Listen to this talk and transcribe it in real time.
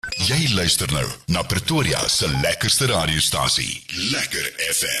Jy luister nou na Pretoria se lekkerste radiostasie, Lekker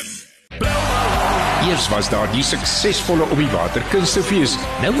FM. Eers was daar die suksesvolle Op die Water kunstefees.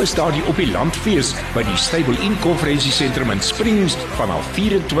 Nou is daar die Oppiland fees by die Stable Inn Konferensiesentrum in Springs vanaf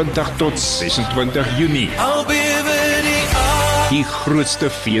 24 tot 26 Junie. Die grootste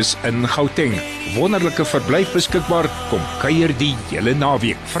fees in Gauteng. Wonderlike verblyf beskikbaar, kom kuier die hele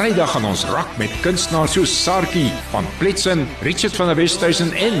naweek. Vrydag gaan ons rak met kunstenaars soos Saarkie, Van Pletsen, Richard van der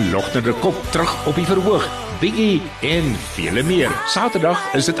Westhuizen en Logner de Kop terug op die verhoog. Biggie en vele meer. Saterdag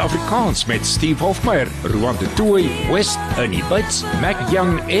is dit Afrikaans met Steve Hofmeyer, Rowan de Tooy, West, Ernie Butts, Mac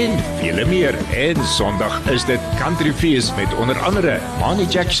Young en vele meer. En Sondag is dit Country Feest met onder andere Manny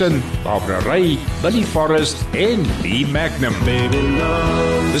Jackson, Barbara Ray, Billy Forrest en Lee Magnum.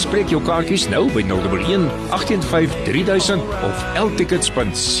 Bespreek jou kaartjies nou by 011 815 3000 of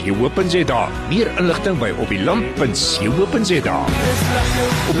ltickets.co.za. Meer inligting by oppiland.co.za.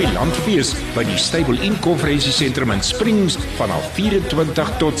 Oppiland fees by die Stable Inn Konferensiesentrum in Springs vanaf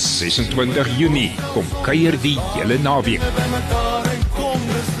 24 tot 26 Junie. Kom kuier die hele naweek.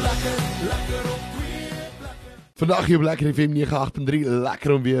 Vandag hier op Lekker FM 98.3,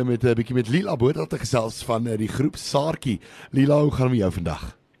 lekker om weer met 'n bietjie met Lila Botha te gesels van die groep Saarkie. Lila, hoe gaan het met jou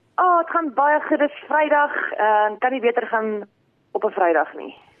vandag? Het gaan baie goed, dit is Vrydag, kan nie beter gaan op 'n Vrydag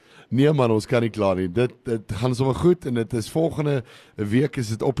nie. Nee man, ons kan nie klaar nie. Dit gaan sommer goed en dit is volgende week is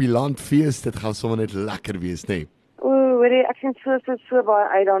dit Oppiland fees. Dit gaan sommer net lekker wees, nê? Hoorie, ek sien so baie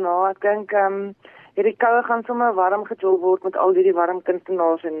uit daarna. Ek dink hierdie koue gaan sommer warm gejol word met al hierdie warm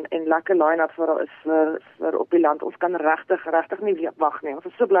kunstenaars en lekker line-up vir daar is vir Oppiland. Ons kan regtig nie wag nie. Ons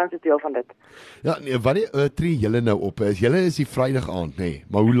is so bly om te deel van dit. Ja, nee, wanneer tree julle nou op? Julle is die Vrydag aand, nê?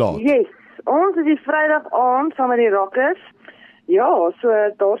 Maar hoe laat? Yes, ons is die Vrydag aand saam met die Rockers. Ja, so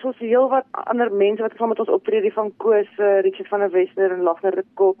daar's ons heel wat ander mense wat saam met ons optree, die van Koos, Richard van der Westhuizen en Logner de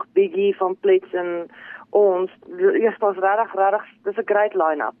Kop, Biggie van Plets en ons. Eers was regtig, dis 'n great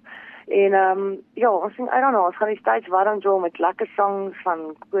line-up. En ja, ons sing, I don't know, ons gaan die stage warm jol met lekker songs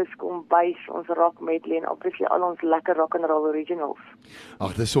van Koos Kombuis, ons rock medley en obviously al ons lekker rock and roll originals. Ag,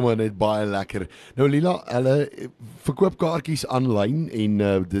 dit is sommer net baie lekker. Nou Lila, hulle verkoop kaartjies aanlyn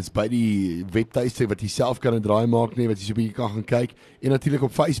en dis by die webtuiste wat jy self kan draai maak nie, wat jy so 'n bietjie kan gaan kyk en natuurlik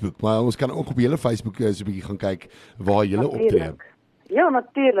op Facebook, maar ons kan ook op julle Facebook so 'n bietjie gaan kyk waar julle optree. Ja,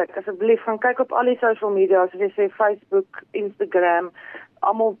 natuurlik. Asseblief gaan kyk op al die social media, soos jy sê Facebook, Instagram,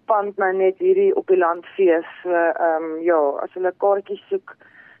 almal pand nou net hierdie Oppiland fees. So ja, as hulle kaartjies soek,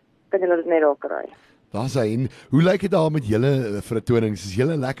 kan hulle dit net daar kry. Daar's hy. En hoe lyk dit daar met julle vertonings? Is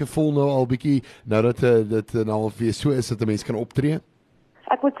julle lekker vol nou al bietjie nou dat dit nou al weer so is dat 'n mens kan optree?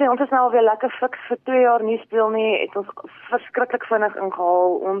 Ek moet sê ons is nou alweer lekker fiks vir 2 jaar nie speel nie. Het ons verskriklik vinnig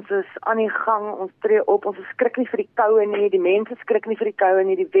ingehaal. Ons is aan die gang, ons tree op. Ons skrik nie vir die koue nie. Die mense skrik nie vir die koue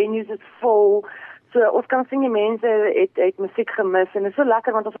nie. Die venues is vol. So ons kan sien die mense het musiek gemis en dit is so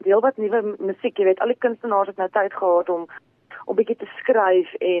lekker want ons het heelwat nuwe musiek, jy weet, al die kunstenaars het nou tyd gehad om bietjie te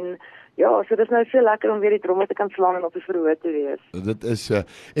skryf en ja, so dit is nou so lekker om weer die tromme te kan slaan en op die verhoog te wees. Dit is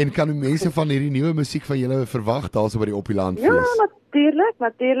en kan mense van hierdie nuwe musiek van julle verwag daarso by die Oppiland fees? Ja,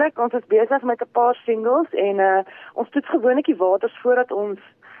 natuurlik. Ons is besig met 'n paar singles en ons toets gewoonlik waters voordat ons,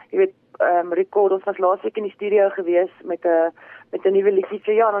 jy weet, record. Ons was laasweek in die studio gewees met 'n nuwe liedjie.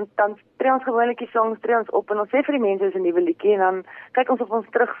 So ja, dan tree ons gewoonlik die songs, tree ons op en ons sê vir die mense is 'n nuwe liedjie en dan kyk ons of ons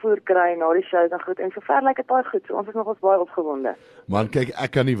terugvoer kry na die shows en goed. En sover lyk dit baie goed. So ons is nogals baie opgewonde. Man, kyk,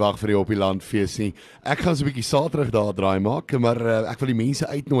 ek kan nie wag vir die Oppiland fees nie. Ek gaan so 'n bietjie Saterdag daar draai maak, maar ek wil die mense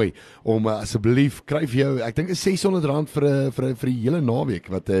uitnooi om asseblief kry vir jou. Ek dink is R600 vir die hele naweek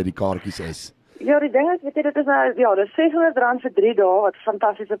wat die kaartjies is. Ja, die ding is, weet jy, dit is nou, ja, dis R600 vir 3 dae, wat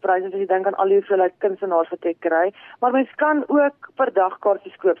fantastiese pryse is as jy dink aan al die hoeveelheid kunstenaars wat jy kry. Maar mens kan ook per dag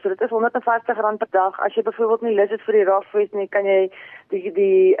kaartjies koop. So dit is R150 per dag. As jy byvoorbeeld nie lus is vir die rockfeest nie, kan jy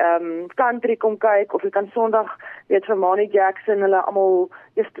die country kom kyk of jy kan Sondag, weet, vir Manny Jackson, hulle almal,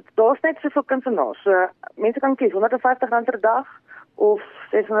 daar's net soveel kunstenaars. So mense kan kies R150 per dag of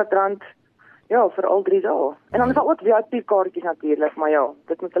R600 ja, vir al 3 dae. En dan is daar ook VIP kaartjies natuurlik, maar ja,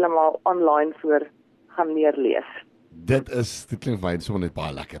 dit moet hulle maar online voor gaan neerlees. Dit klink vir my sommer net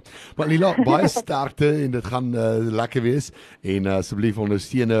baie lekker. Maar Lila, baie sterkte en dit gaan lekker wees en asseblief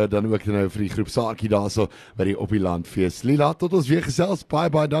ondersteun dan ook nou vir die groep Saarkie daarso by die Oppiland fees. Lila, tot ons weer gesels.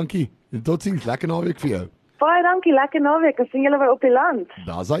 Baie dankie. En totsiens, lekker naweek vir jou. Baie dankie, lekker naweek. Ons sien julle by Oppiland.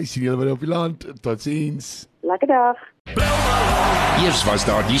 Daar's hy, sien julle by Oppiland. Totsiens. Lekker dag. Eers was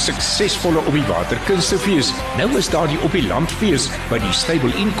daar die suksesvolle Op die Water kunstefees. Nou is daar die Oppiland fees by die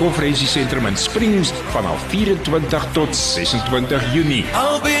Stable Inn Konferensiesentrum in Springs vanaf 24 tot 26 Junie.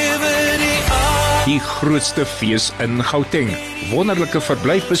 Die grootste fees in Gauteng. Wonderlike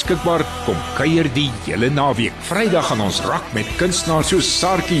verblyf beskikbaar. Kom kuier die hele naweek. Vrydag gaan ons rak met kunstenaars soos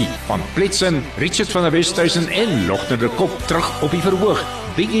Saarkie, Van Pletsen, Richard van der Westhuizen en Logner de Kop terug op die verhoog.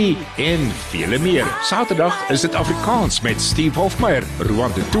 Biggie en vele meer. Saterdag is dit Afrikaans met Steve Hofmeyer,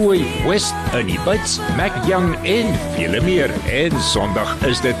 Rowan de Tooi, West, Ernie Butts, Mac Young en vele meer. En Sondag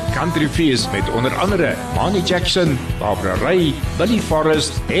is dit Country Feest met onder andere Manny Jackson, Barbara Ray, Billy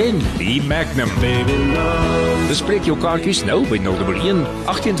Forrest en Lee Magnum. Bespreek jou kaartjies nou by 011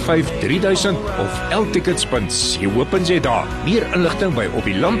 815 3000 of ltickets.co.za. Meer inligting by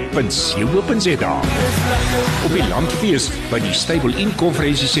oppiland.co.za. Oppiland Feest by die Stable Inn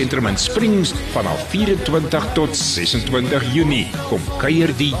Konferensiesentrum in Springs vanaf 24 tot 26 Junie. Kom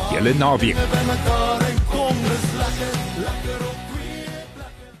kuier die hele naweek.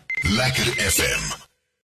 Lekker FM